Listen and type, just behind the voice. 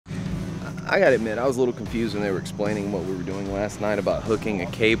I gotta admit, I was a little confused when they were explaining what we were doing last night about hooking a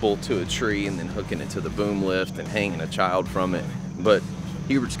cable to a tree and then hooking it to the boom lift and hanging a child from it. But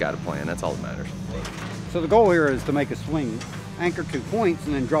Hubert's got a plan, that's all that matters. So the goal here is to make a swing, anchor 2 points,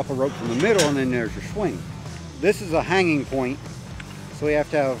 and then drop a rope from the middle, and then there's your swing. This is a hanging point, so we have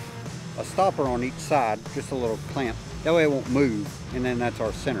to have a stopper on each side, just a little clamp. That way it won't move, and then that's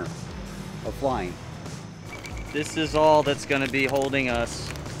our center of flying. This is all that's going to be holding us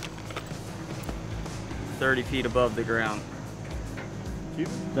 30 feet above the ground.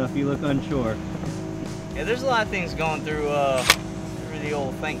 Stuff you look unsure. Yeah, there's a lot of things going through the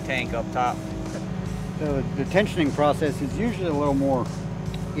old think tank up top. So the tensioning process is usually a little more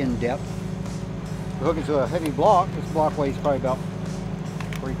in-depth. We hook it to a heavy block. This block weighs probably about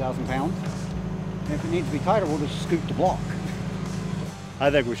 3,000 pounds. And if it needs to be tighter, we'll just scoop the block. I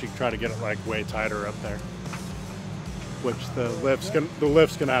think we should try to get it like way tighter up there. Which the lift's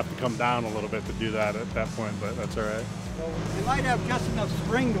gonna have to come down a little bit to do that at that point, but that's all right. So it might have just enough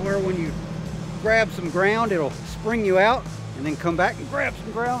spring to where when you grab some ground, it'll spring you out, and then come back and grab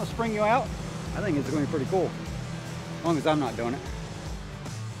some ground and spring you out. I think it's going to be pretty cool, as long as I'm not doing it.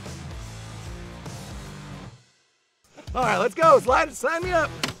 All right, let's go. Sign me up.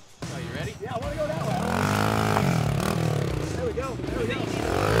 Oh, you ready? Yeah, I want to go that way. There we go. There we go.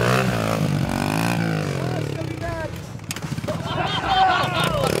 Oh, it's gonna be bad.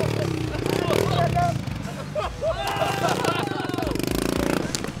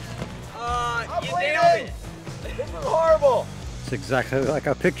 You nailed it. This was horrible. It's exactly like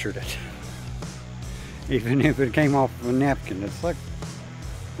I pictured it. Even if it came off of a napkin, it's like,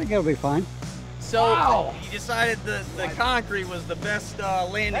 I think it'll be fine. So Wow. you decided the concrete was the best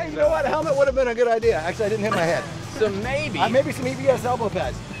landing Hey, you zone. know what? A helmet would have been a good idea. Actually, I didn't hit my head. So maybe. Maybe some EBS elbow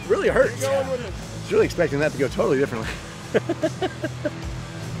pads. Really hurts. I was really expecting that to go totally differently.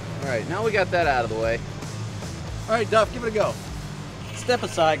 All right, now we got that out of the way. All right, Duff, give it a go. Step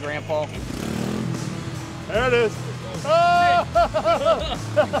aside, Grandpa. There it is. Oh!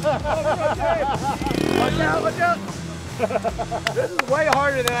 Watch out, watch out. This is way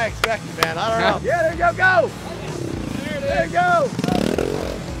harder than I expected, man. I don't know. Yeah, there you go, go. There you go.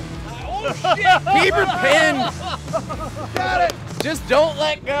 Oh, shit. Keep her pinned. Got it. Just don't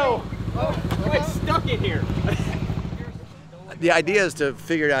let go. Get stuck in here. The idea is to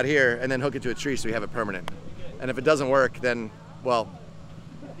figure it out here and then hook it to a tree so we have it permanent. And if it doesn't work, then, well,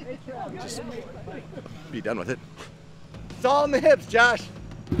 just be done with it. It's all in the hips, Josh.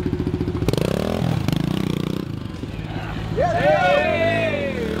 Yeah,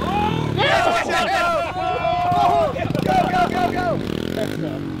 hey! Oh, yeah! Go, go, go, go!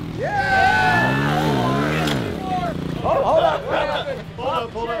 Yeah! Oh, hold up.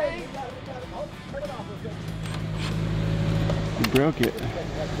 Hold up. You broke it.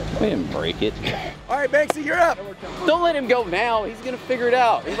 We didn't break it. All right, Banksy, you're up. Don't let him go now. He's going to figure it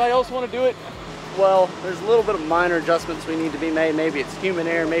out. Anybody else want to do it? Well, there's a little bit of minor adjustments we need to be made. Maybe it's human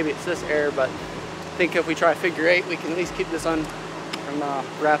error, maybe it's this error, but I think if we try figure 8, we can at least keep this on from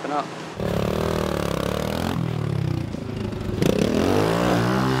wrapping up.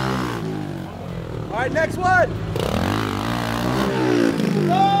 All right, next one.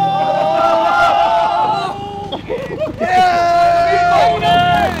 Oh! Yeah!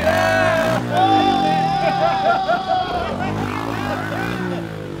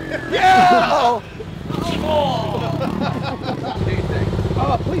 Yeah! Oh!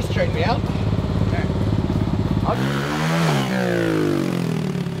 Oh, please straighten me out.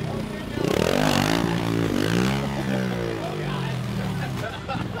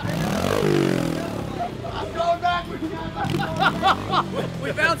 We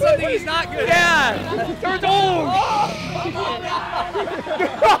found something he's not good at. Yeah! Turn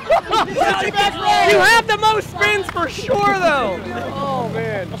You have the most spins for sure, though. Oh,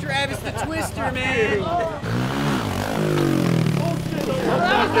 man. Travis the Twister, man.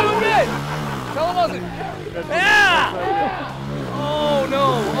 That was doing good. Tell him wasn't. Yeah! Oh, no.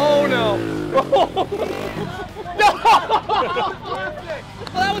 Oh, no. No!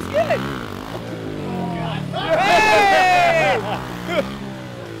 Well, that was good. Hey!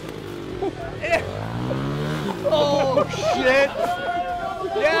 Oh, shit.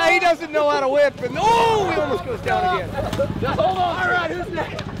 Yeah, he doesn't know how to whip. And oh, he almost goes down again. Just hold on. All right, who's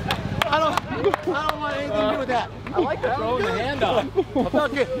next? I don't want anything to do with that. I like the throwing the hand off. I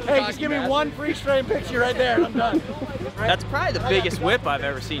felt good. Hey, just give me one free frame picture right there and I'm done. That's probably the biggest whip I've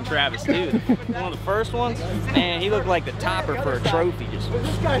ever seen Travis do. One of the first ones, man, he looked like the topper for a trophy. Just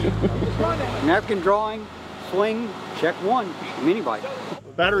Napkin drawing, swing, check 1, mini bike.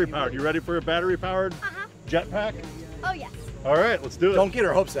 Battery powered. You ready for a battery powered jetpack? Oh, yes. All right, let's do it. Don't get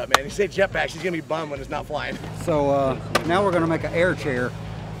her hopes up, man. You say jetpack, she's gonna be bummed when it's not flying. So now we're gonna make an air chair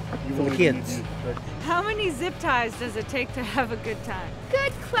for the kids. How many zip ties does it take to have a good time?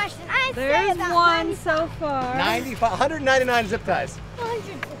 Good question. I There's one so far. 199 zip ties.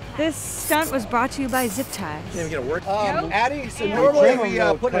 100. This stunt was brought to you by Zip Ties. Didn't even get a word. Addie, so normally we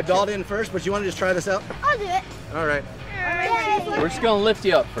put an adult in first, but you want to just try this out? I'll do it. All right. We're just gonna lift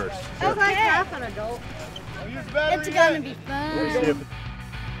you up first. That's like half an adult. It's gonna be fun.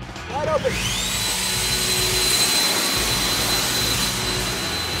 Wide open.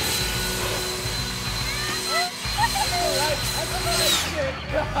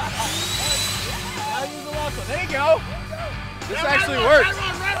 There you go. This actually works.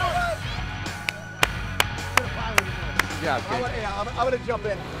 Yeah, I'm gonna jump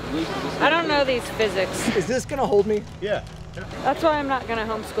in. I don't know these physics. Is this gonna hold me? Yeah. That's why I'm not gonna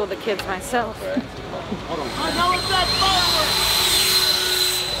homeschool the kids myself.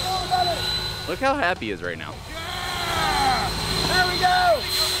 Look how happy he is right now. There we go.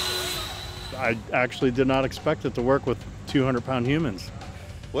 I actually did not expect it to work with 200-pound humans.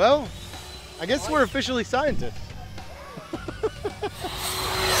 Well, I guess we're officially scientists.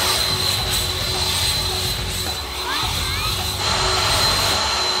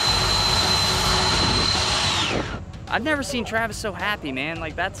 I've never seen Travis so happy, man.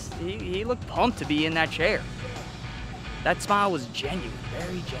 Like he looked pumped to be in that chair. That smile was genuine,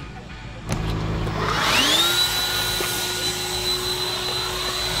 very genuine.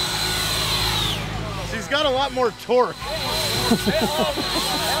 She's got a lot more torque.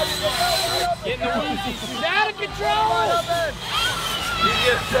 Getting the woozies. She's out of control. She's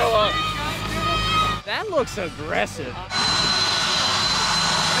gonna show up. That looks aggressive.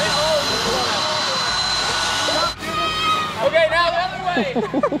 Okay, now the other way.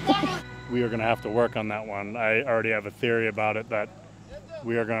 We are going to have to work on that one. I already have a theory about it that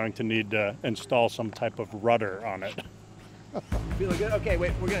we are going to need to install some type of rudder on it. Feeling good? Okay,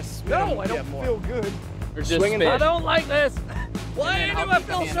 wait, we're gonna swing. No, I don't feel good. Or just Swinging. spin. I don't like this. Why do I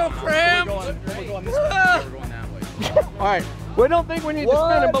feel so cramped? We're going this way. We're going that way. All right, we don't think we need to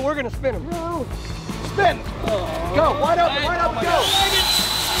spin him, but we're gonna spin him. No. Spin. Go, wide open, go.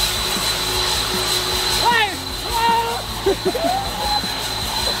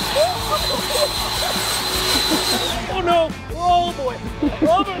 Oh no! Oh boy!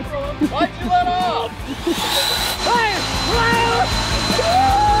 Why'd you let off?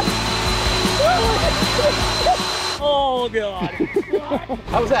 Oh god!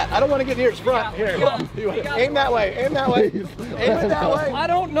 How was that? I don't want to get near its front. Here, aim that way. Aim that way. Aim it that way. I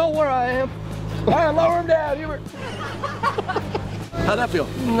don't know where I am. All right, lower him down, Hubert. How'd that feel?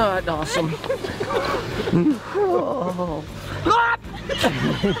 Not awesome.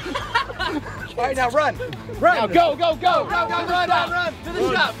 All right, now run. Run. Now go, go, go. Run, run. To the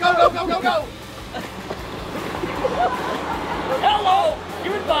shop. Go, go, go, go, go. Hello.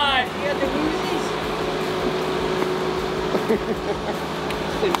 Goodbye. You got the woozies?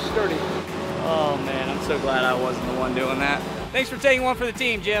 Seems sturdy. Oh man, I'm so glad I wasn't the one doing that. Thanks for taking one for the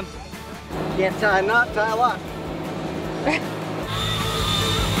team, Jim. Can't tie a knot, tie a lot.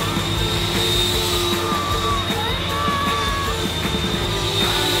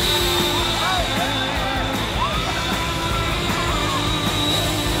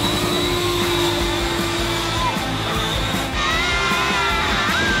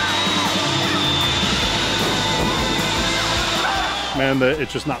 Man,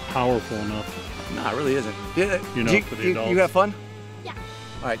 it's just not powerful enough. No, it really isn't. You know, for the adults. You have fun? Yeah.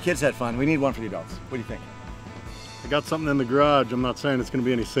 All right, kids had fun. We need one for the adults. What do you think? I got something in the garage. I'm not saying it's going to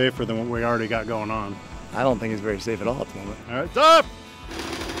be any safer than what we already got going on. I don't think it's very safe at all at the moment. All right, stop!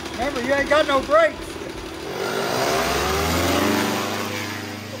 Remember, you ain't got no brakes.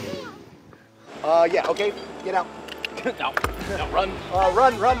 Yeah, okay, get out. No, run.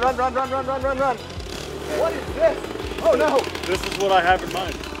 Run. What is this? Oh no! This is what I have in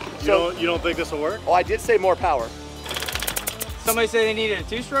mind. You don't think this will work? Oh, I did say more power. Somebody said they needed a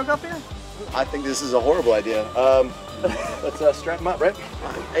two-stroke up here? I think this is a horrible idea. Let's strap him up, right?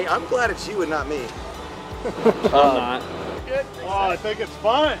 Hey, I'm glad it's you and not me. I'm not. Good. Oh, I think it's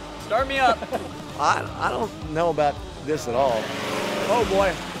fine. Start me up. I don't know about this at all. Oh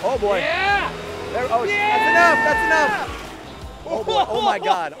boy. Oh boy. Yeah. There, oh, that's enough. Oh boy. Oh my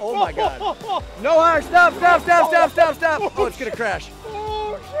god. Oh my god. No higher. Stop. Oh, it's gonna crash.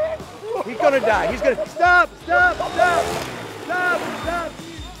 Oh shit. He's gonna die. He's gonna stop. Shut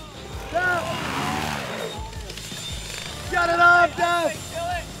it off, Duff.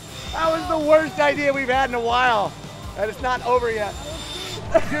 That was the worst idea we've had in a while. And it's not over yet.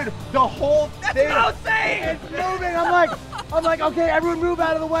 Dude, the whole thing. That's what I was saying. It's moving. I'm like, I'm like, okay, everyone move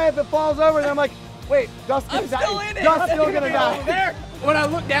out of the way if it falls over. And I'm like, wait, Dustin's still in it. Dust's still gonna die. There. When I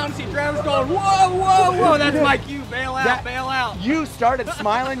look down and see Travis going, whoa, whoa, whoa, that's my cue. Bail out, bail out. You started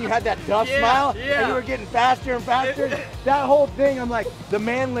smiling. You had that Dust smile, and you were getting faster and faster. That whole thing, I'm like, the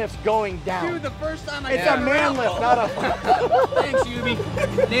man lift's going down. Dude, the first time I It's a man lift, not a. Thanks,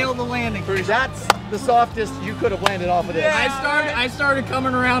 Hubie. Nailed the landing. That's the softest you could have landed off of this. I started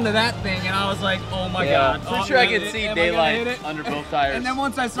coming around to that thing, and I was like, oh my god. Pretty sure I could see daylight under both tires. And then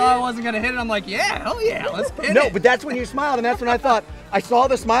once I saw I wasn't gonna hit it, I'm like, yeah, hell yeah, let's hit it. No, but that's when you smiled, and that's when I thought, I saw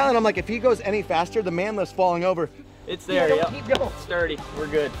the smile, and I'm like, if he goes any faster, the man lift's falling over. It's there, yep. Keep going. Sturdy, we're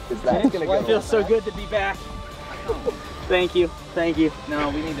good. That's gonna go. It feels so good to be back. Thank you, thank you. No,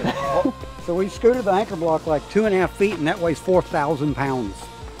 we need to. So we scooted the anchor block like 2.5 feet, and that weighs 4,000 pounds.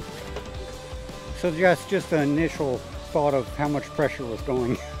 So that's just the initial thought of how much pressure was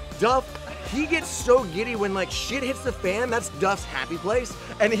going. Duff, he gets so giddy when like shit hits the fan. That's Duff's happy place.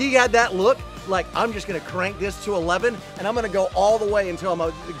 And he had that look like, I'm just gonna crank this to 11 and I'm gonna go all the way until I'm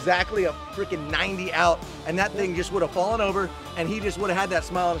exactly a freaking 90 out. And that thing just would have fallen over and he just would have had that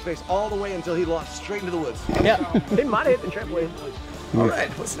smile on his face all the way until he launched straight into the woods. Yeah, they might have hit the trampoline. All right,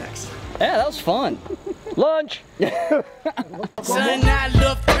 what's next? Yeah, that was fun. Lunch. Son, I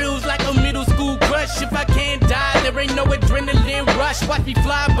love thrills like a middle school crush. If I can't die, there ain't no adrenaline rush. Watch me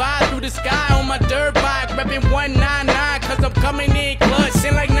fly by through the sky on my dirt bike, repping 199, cause I'm coming in clutch.